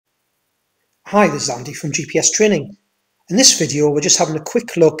Hi, this is Andy from GPS Training. In this video, we're just having a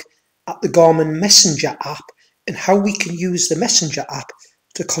quick look at the Garmin Messenger app and how we can use the Messenger app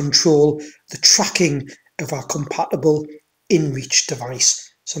to control the tracking of our compatible inReach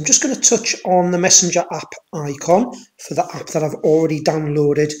device. So I'm just going to touch on the Messenger app icon for the app that I've already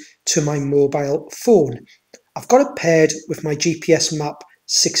downloaded to my mobile phone. I've got it paired with my GPS Map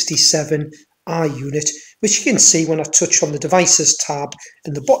 67 unit, which you can see when I touch on the devices tab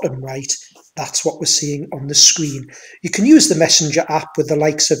in the bottom right. That's what we're seeing on the screen. You can use the Messenger app with the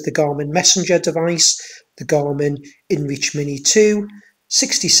likes of the Garmin Messenger device, the Garmin inReach Mini 2,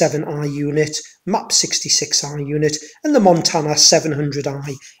 67i unit, Map 66i unit, and the Montana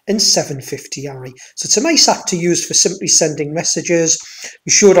 700i and 750i. So it's a nice app to use for simply sending messages.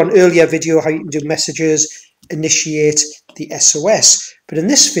 We showed on earlier video how you can do messages, initiate the SOS. But in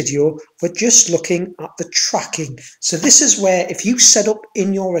this video, we're just looking at the tracking. So this is where if you set up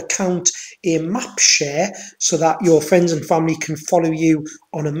in your account a map share so that your friends and family can follow you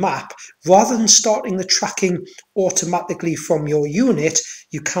on a map, rather than starting the tracking automatically from your unit,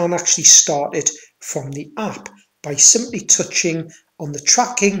 you can actually start it from the app by simply touching on the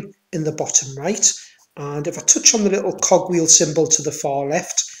tracking in the bottom right. And if I touch on the little cogwheel symbol to the far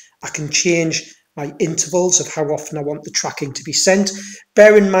left, I can change my intervals of how often I want the tracking to be sent.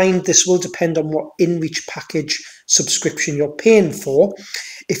 Bear in mind, this will depend on what inReach package subscription you're paying for.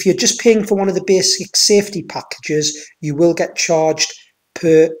 If you're just paying for one of the basic safety packages, you will get charged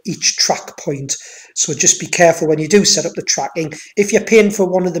per each track point. So just be careful when you do set up the tracking. If you're paying for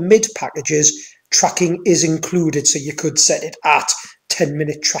one of the mid packages, tracking is included. So you could set it at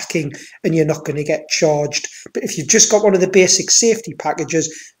 10-minute tracking and you're not going to get charged. But if you've just got one of the basic safety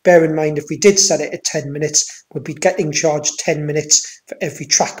packages, bear in mind if we did set it at 10 minutes, we'd be getting charged 10 minutes for every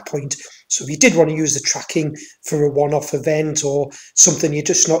track point. So if you did want to use the tracking for a one-off event or something you're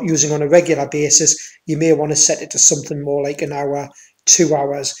just not using on a regular basis, you may want to set it to something more like an hour, 2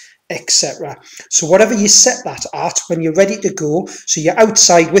 hours, etc. So whatever you set that at, when you're ready to go, so you're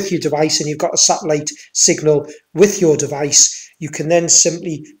outside with your device and you've got a satellite signal with your device, you can then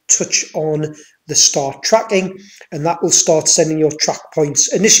simply touch on the start tracking and that will start sending your track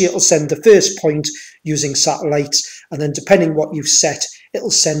points. Initially, it'll send the first point using satellites, and then depending what you've set, it'll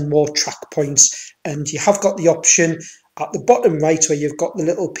send more track points. And you have got the option at the bottom right where you've got the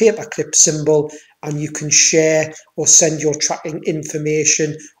little paperclip symbol, and you can share or send your tracking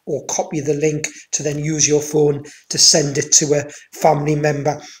information or copy the link to then use your phone to send it to a family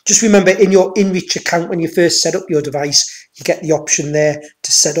member. Just remember, in your inReach account, when you first set up your device, you get the option there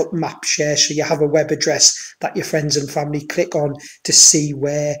to set up map share, so you have a web address that your friends and family click on to see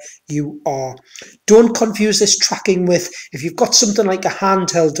where you are. Don't confuse this tracking with, if you've got something like a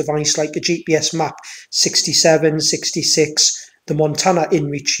handheld device like a GPS Map 67, 66, the Montana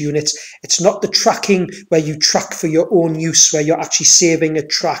inReach unit, it's not the tracking where you track for your own use, where you're actually saving a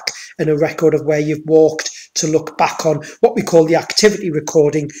track and a record of where you've walked to look back on, what we call the activity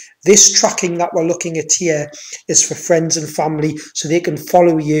recording. This tracking that we're looking at here is for friends and family, so they can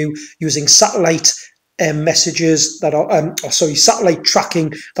follow you using satellite messages that are satellite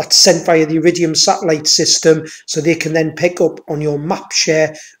tracking that's sent via the Iridium satellite system, so they can then pick up on your map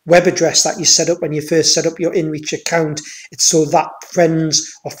share web address that you set up when you first set up your inReach account. It's so that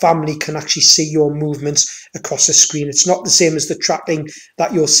friends or family can actually see your movements across the screen. It's not the same as the tracking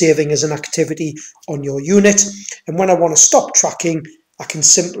that you're saving as an activity on your unit. And when I want to stop tracking, I can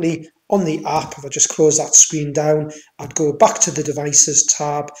simply, on the app, if I just close that screen down, I'd go back to the devices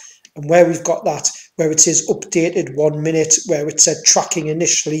tab, and where we've got that, where it says updated 1 minute, where it said tracking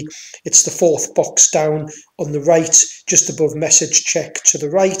initially, it's the fourth box down on the right, just above message check to the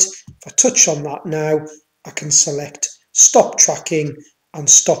right. If I touch on that now, I can select stop tracking and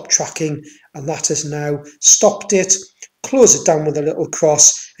stop tracking, and that has now stopped it. Close it down with a little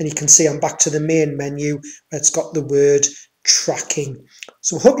cross, and you can see I'm back to the main menu where it's got the word tracking.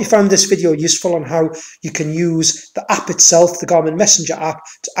 So I hope you found this video useful on how you can use the app itself, the Garmin Messenger app,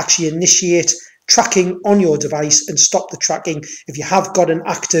 to actually initiate tracking on your device and stop the tracking if you have got an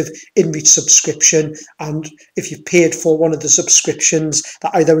active inReach subscription, and if you've paid for one of the subscriptions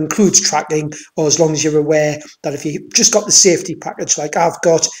that either includes tracking, or as long as you're aware that if you just got the safety package like I've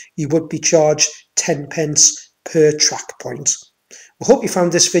got, you would be charged 10 pence per track point. I hope you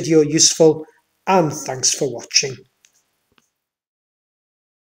found this video useful, and thanks for watching.